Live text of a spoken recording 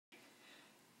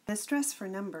The stress for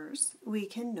numbers, we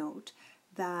can note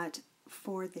that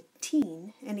for the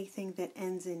teen, anything that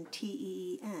ends in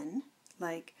T-E-E-N,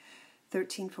 like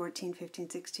 13, 14, 15,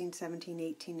 16, 17,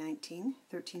 18, 19,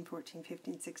 13, 14,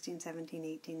 15, 16, 17,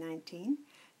 18, 19,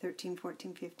 13,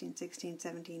 14, 15, 16,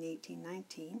 17, 18,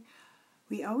 19,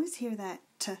 we always hear that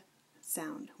T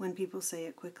sound when people say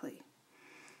it quickly.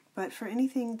 But for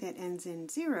anything that ends in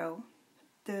 0,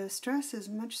 the stress is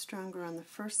much stronger on the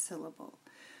first syllable,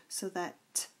 so that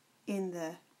T in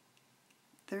the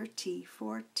 30,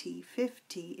 40,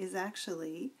 50 is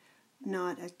actually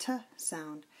not a T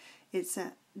sound, it's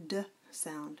a D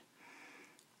sound.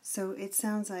 So it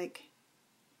sounds like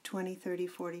 20, 30,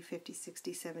 40, 50,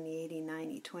 60, 70, 80,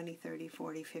 90, 20, 30,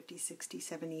 40, 50, 60,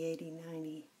 70, 80,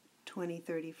 90, 20,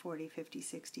 30, 40, 50,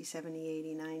 60, 70,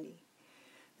 80, 90.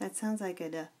 That sounds like a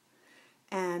D.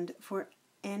 And for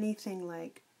anything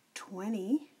like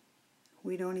 20,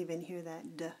 we don't even hear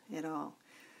that D at all.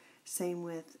 Same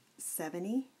with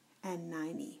 70 and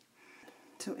 90.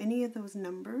 So any of those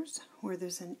numbers where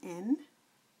there's an N,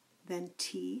 then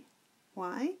T,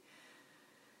 Y,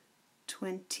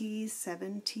 20,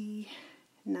 70,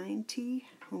 90,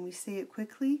 when we say it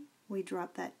quickly, we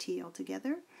drop that T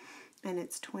altogether, and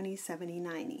it's 20, 70,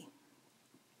 90.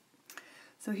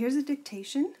 So here's a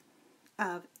dictation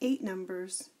of 8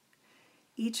 numbers.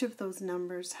 Each of those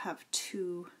numbers have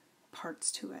 2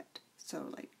 parts to it. So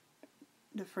like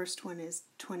the first one is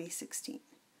 2016,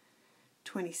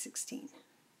 2016,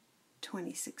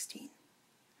 2016.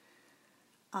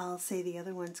 I'll say the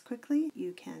other ones quickly.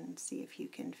 You can see if you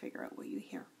can figure out what you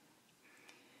hear.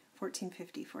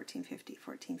 1450, 1450,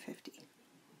 1450.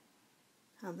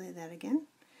 I'll lay that again.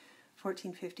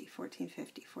 1450,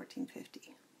 1450,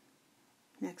 1450.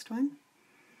 Next one.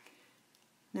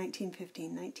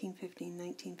 1915, 1915,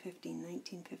 1915,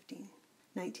 1915.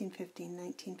 1915,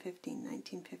 1915,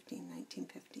 1915,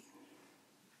 1915.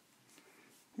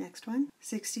 Next one.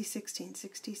 60, 16,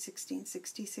 60, 16,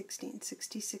 60, 16,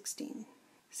 60, 16.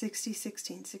 60,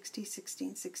 16, 60,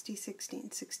 16, 60,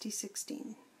 16, 60,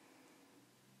 16.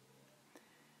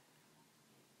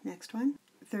 Next one.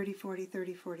 30, 40,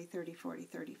 30, 40, 30, 40,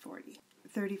 30, 40.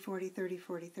 30, 40, 30,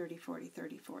 40, 30, 40,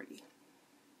 30, 40.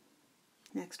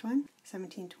 Next one.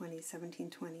 17, 20, 17,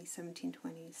 20, 17,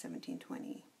 20, 17,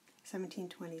 20. 17,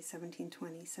 20, 17,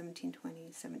 20, 17,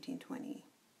 20, 17, 20.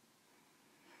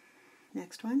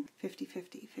 Next one. 50,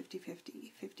 50, 50,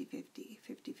 50, 50, 50,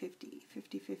 50, 50,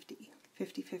 50, 50.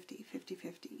 50, 50, 50,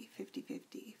 50, 50,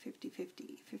 50, 50,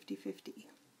 50, 50, 50.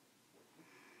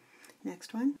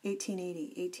 Next one.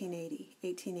 1880, 1880,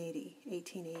 1880,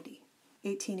 1880.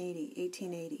 1880,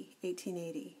 1880,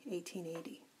 1880,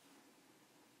 1880.